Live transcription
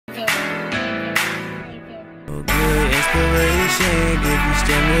Good inspiration, give you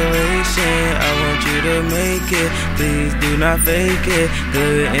stimulation. I want you to make it, please do not fake it.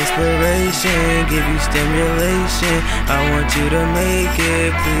 Good inspiration, give you stimulation. I want you to make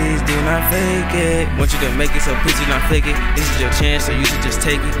it, please do not fake it. Want you to make it, so please do not fake it. This is your chance, so you should just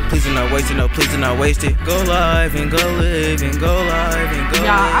take it. Please do not waste it, no, please do not waste it. Go live and go live and go live and go live.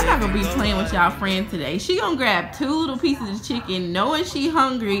 Y'all, I'm not gonna be playing with y'all friend today. She gonna grab 2 little pieces of chicken knowing she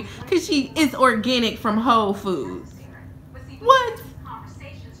hungry because she is organic from Whole Foods. What?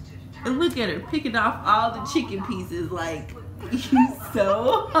 And look at her picking off all the chicken pieces like you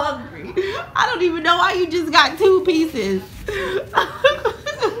so hungry. I don't even know why you just got 2 pieces.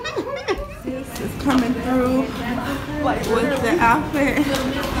 This is coming through with the outfit.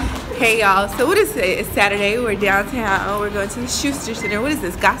 Hey y'all, so what is it? It's Saturday, we're downtown, we're going to the Schuster Center. What is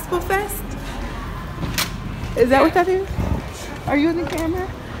this, Gospel Fest? Is that what that is? Are you in the camera?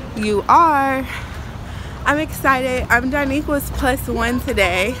 You are. I'm excited. I'm Daniqua's +1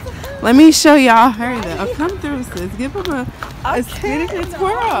 today. Let me show y'all her though. Oh, come through, sis. Give him a spinning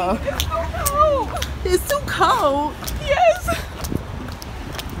twirl. It's too cold. Yes.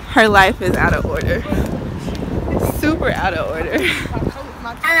 Her life is out of order. Super out of order.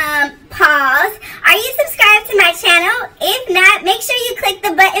 Pause. Are you subscribed to my channel? If not, make sure you click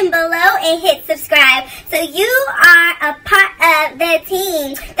the button below and hit subscribe. So you are a part of the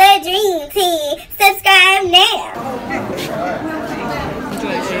team, the dream team. Subscribe now.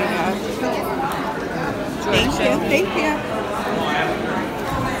 Thank you. Thank you.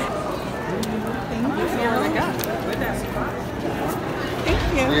 Thank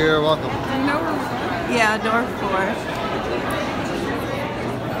you. You're welcome. Yeah, door 4.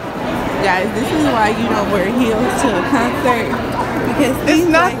 Guys, this is why you don't wear heels to a concert, because it's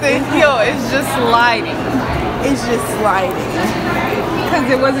not the heel, it's just sliding. It's just sliding. Because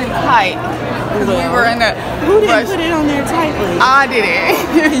it wasn't tight. We were in a Who didn't put it on there tightly? I didn't.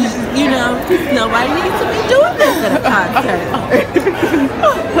 You know, nobody needs to be doing this at a concert.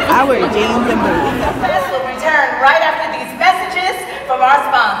 I wear jeans and boots. The fest will return right after these messages from our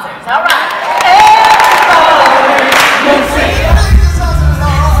sponsors. All right.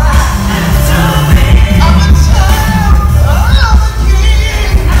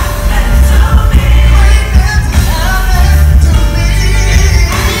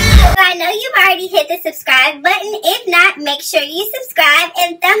 Hit the subscribe button. If not, make sure you subscribe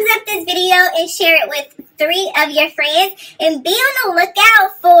and thumbs up this video and share it with 3 of your friends, and be on the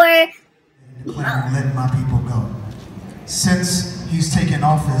lookout for let my people go. Since he's taken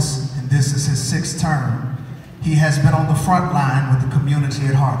office, and this is his 6th term, he has been on the front line with the community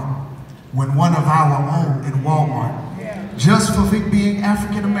at heart. When one of our own in Walmart, just for being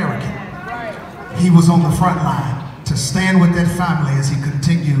African American, he was on the front line to stand with that family as he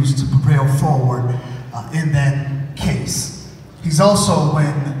continues to propel forward in that case. He's also,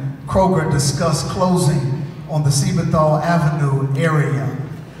 when Kroger discussed closing on the Siebenthal Avenue area,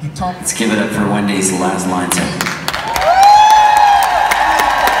 he talked— Let's give it up for Wendy's last line set.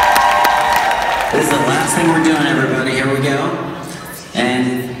 This is the last thing we're doing, everybody. Here we go.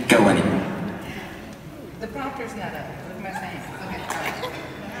 And go, Wendy. The prompter's not up. What am I saying? Okay.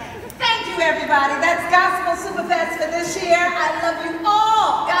 Thank you, everybody. That's Gospel Superfest for this year. I love you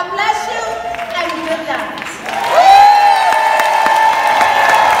all. God bless you, and good night.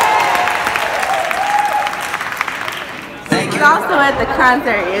 Thank you. Also at the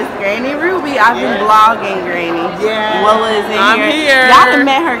concert is Granny Ruby. I've been vlogging Granny. Yeah. Willa's in here. Y'all done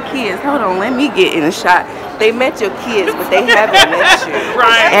met her kids. Hold on, let me get in a shot. They met your kids, but they haven't met you.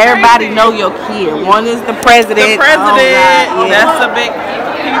 Right. Everybody know your kid. One is the president. The president. Oh, yeah. That's a big.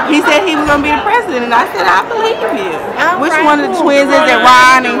 He said he was gonna be the president, and I said I believe you. Which right. one of the twins is it?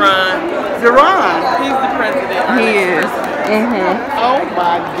 Ron and Deron. He's the president. He is. Oh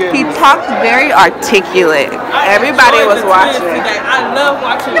my goodness. He talked very articulate. Everybody was watching. I love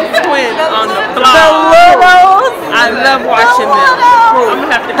watching the twins on the vlog. The littles. I love watching them. I'm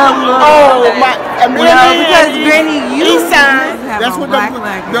gonna have to come on. Oh my! Well, because Granny, you have That's what black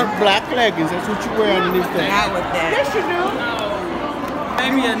the black leggings. That's what you wear underneath that. Not with that. Yes, you do.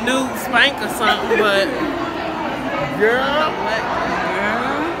 Maybe a new spank or something, but Girl.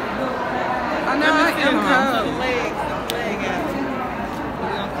 I know I am. The leg out. We're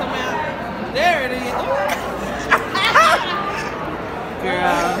gonna come out. There it is.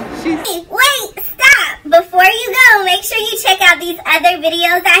 Girl, she's. Wait, stop! Before you go, make sure you check out these other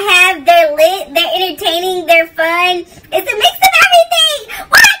videos I have. They're lit, they're entertaining, they're fun. It's a mix